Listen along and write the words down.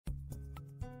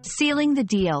Sealing the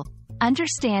deal.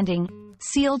 Understanding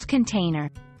sealed container.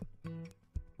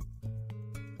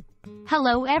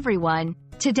 Hello everyone.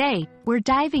 Today, we're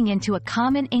diving into a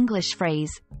common English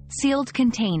phrase, sealed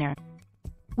container.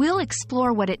 We'll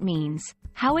explore what it means,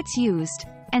 how it's used,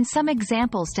 and some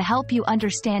examples to help you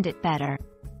understand it better.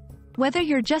 Whether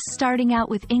you're just starting out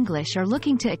with English or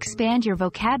looking to expand your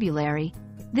vocabulary,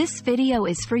 this video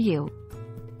is for you.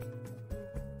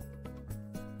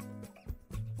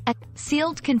 A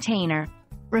sealed container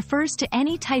refers to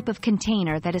any type of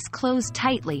container that is closed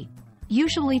tightly,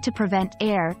 usually to prevent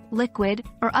air, liquid,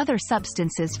 or other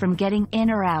substances from getting in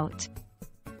or out.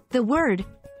 The word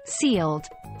sealed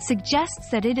suggests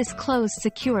that it is closed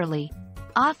securely,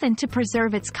 often to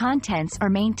preserve its contents or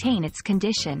maintain its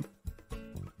condition.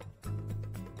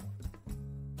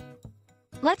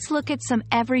 Let's look at some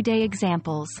everyday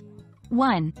examples.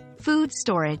 1. Food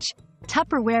storage.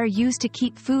 Tupperware used to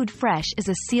keep food fresh is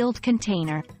a sealed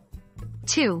container.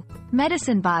 2.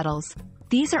 Medicine bottles.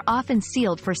 These are often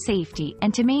sealed for safety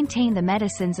and to maintain the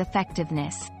medicine's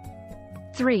effectiveness.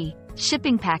 3.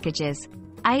 Shipping packages.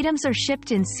 Items are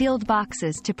shipped in sealed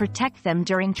boxes to protect them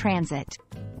during transit.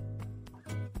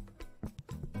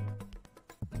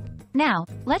 Now,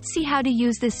 let's see how to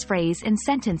use this phrase in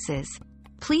sentences.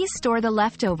 Please store the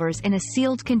leftovers in a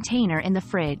sealed container in the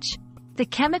fridge. The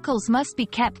chemicals must be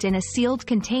kept in a sealed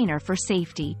container for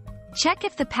safety. Check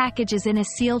if the package is in a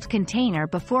sealed container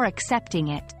before accepting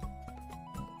it.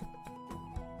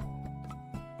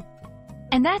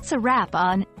 And that's a wrap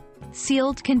on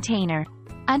sealed container.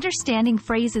 Understanding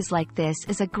phrases like this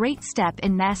is a great step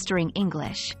in mastering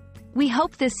English. We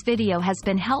hope this video has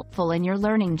been helpful in your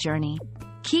learning journey.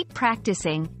 Keep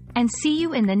practicing, and see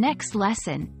you in the next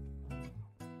lesson.